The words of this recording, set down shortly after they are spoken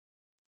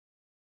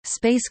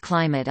Space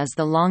climate is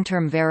the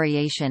long-term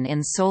variation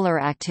in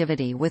solar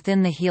activity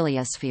within the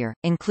heliosphere,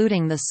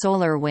 including the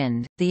solar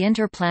wind, the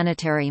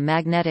interplanetary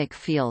magnetic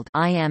field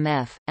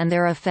 (IMF), and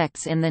their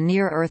effects in the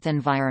near-Earth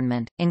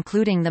environment,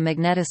 including the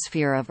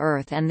magnetosphere of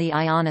Earth and the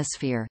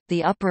ionosphere,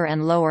 the upper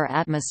and lower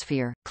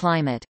atmosphere,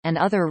 climate, and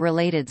other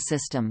related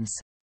systems.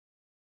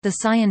 The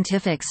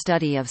scientific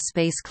study of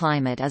space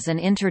climate is an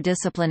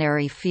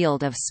interdisciplinary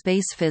field of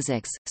space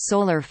physics,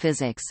 solar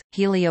physics,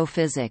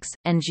 heliophysics,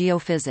 and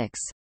geophysics.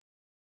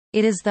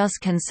 It is thus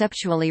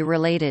conceptually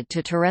related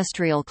to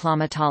terrestrial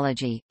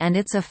climatology, and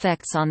its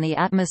effects on the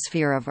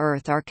atmosphere of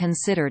Earth are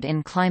considered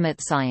in climate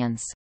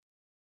science.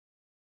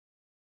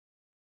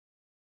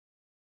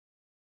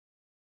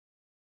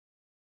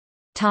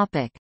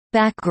 Topic: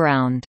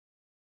 Background.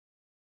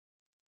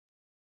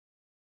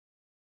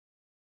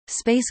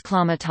 Space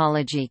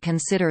climatology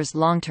considers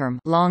long-term,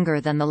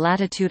 longer than the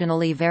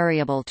latitudinally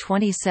variable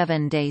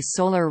 27-day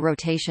solar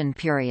rotation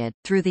period,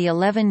 through the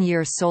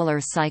 11-year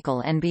solar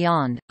cycle and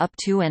beyond, up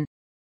to and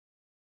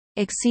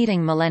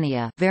exceeding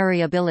millennia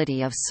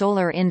variability of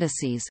solar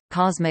indices,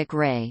 cosmic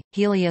ray,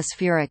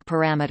 heliospheric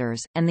parameters,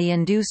 and the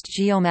induced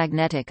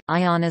geomagnetic,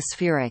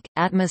 ionospheric,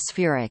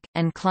 atmospheric,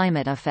 and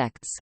climate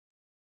effects.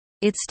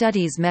 It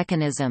studies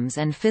mechanisms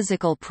and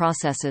physical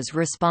processes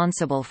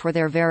responsible for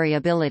their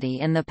variability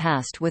in the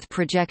past with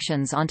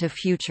projections onto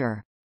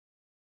future.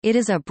 It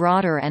is a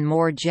broader and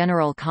more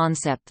general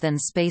concept than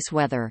space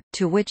weather,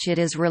 to which it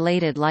is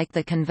related like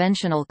the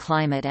conventional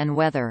climate and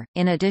weather.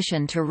 In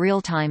addition to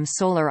real-time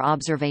solar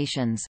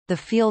observations, the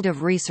field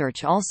of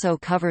research also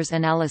covers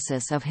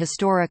analysis of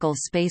historical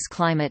space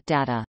climate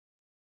data.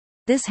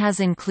 This has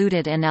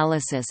included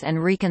analysis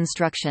and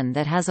reconstruction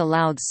that has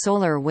allowed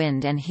solar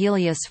wind and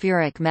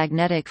heliospheric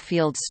magnetic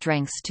field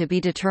strengths to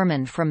be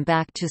determined from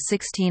back to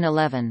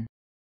 1611.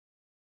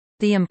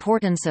 The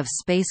importance of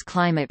space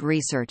climate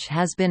research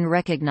has been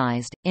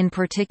recognized, in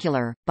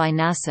particular, by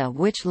NASA,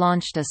 which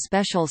launched a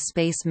special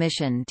space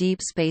mission,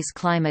 Deep Space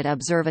Climate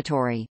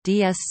Observatory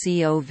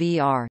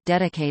 (DSCOVR),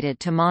 dedicated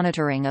to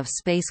monitoring of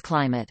space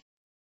climate.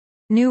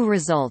 New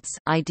results,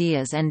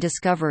 ideas and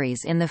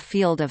discoveries in the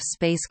field of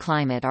space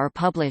climate are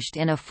published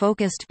in a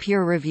focused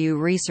peer-review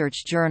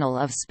research journal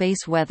of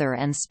space weather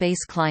and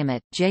space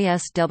climate,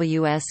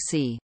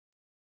 JSWSC.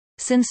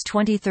 Since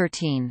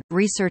 2013,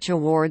 research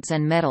awards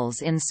and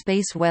medals in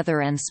space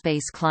weather and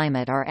space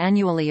climate are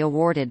annually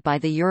awarded by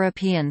the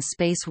European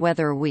Space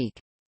Weather Week.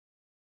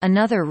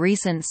 Another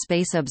recent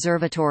space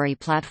observatory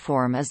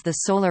platform is the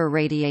Solar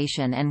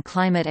Radiation and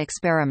Climate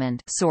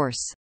Experiment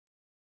 (SORCE).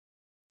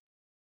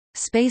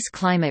 Space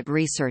climate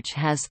research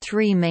has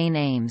three main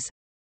aims: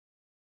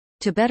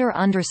 to better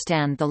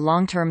understand the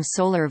long-term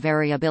solar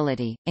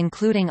variability,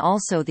 including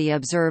also the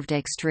observed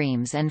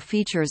extremes and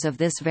features of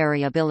this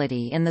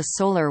variability in the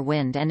solar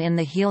wind and in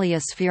the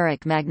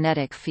heliospheric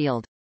magnetic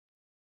field;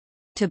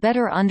 to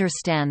better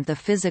understand the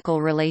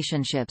physical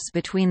relationships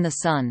between the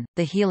Sun,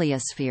 the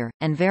heliosphere,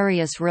 and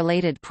various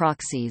related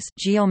proxies,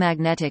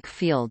 geomagnetic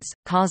fields,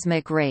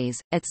 cosmic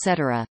rays,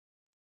 etc.,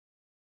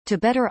 to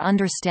better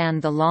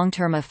understand the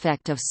long-term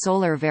effect of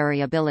solar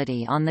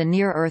variability on the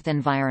near-Earth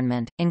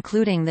environment,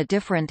 including the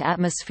different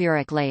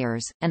atmospheric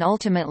layers, and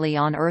ultimately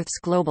on Earth's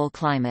global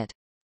climate.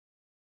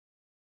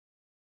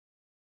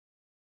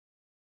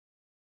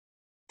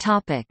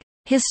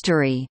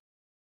 History.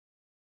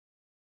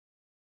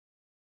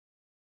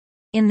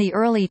 In the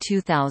early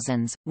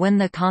 2000s, when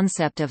the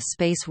concept of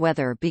space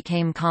weather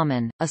became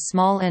common, a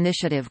small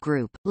initiative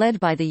group, led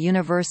by the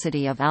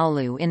University of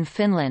Oulu in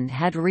Finland,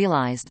 had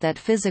realized that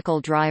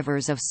physical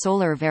drivers of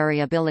solar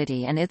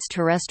variability and its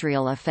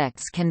terrestrial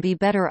effects can be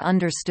better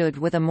understood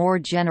with a more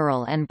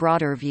general and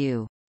broader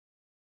view.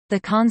 The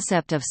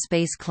concept of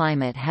space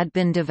climate had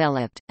been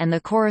developed, and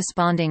the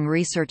corresponding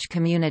research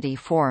community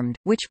formed,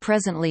 which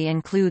presently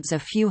includes a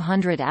few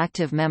hundred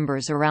active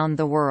members around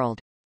the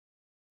world.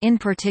 In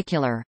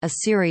particular, a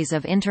series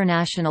of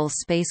international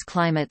space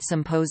climate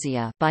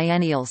symposia,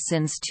 biennial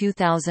since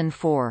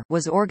 2004,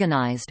 was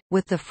organized,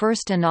 with the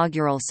first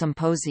inaugural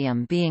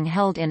symposium being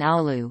held in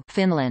Oulu,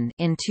 Finland,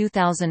 in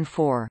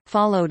 2004,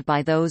 followed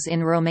by those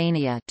in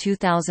Romania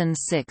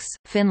 2006,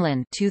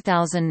 Finland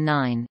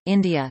 2009,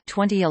 India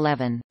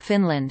 2011,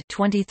 Finland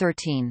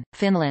 2013,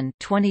 Finland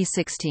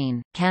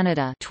 2016,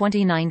 Canada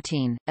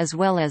 2019, as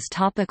well as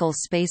topical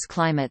space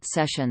climate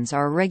sessions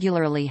are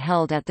regularly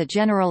held at the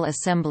General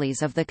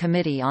Assemblies of the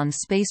Committee on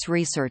Space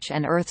Research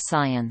and Earth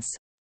Science.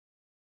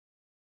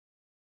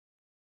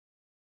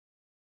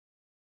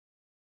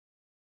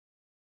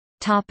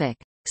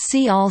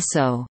 See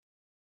also: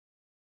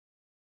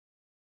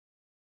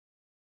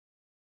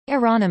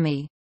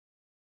 Aeronomy,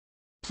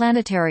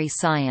 planetary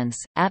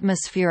science,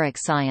 atmospheric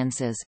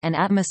sciences, and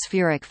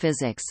atmospheric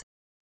physics,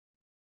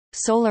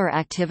 solar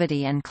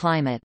activity and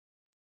climate,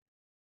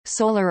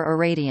 solar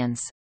irradiance,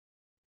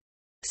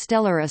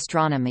 stellar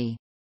astronomy.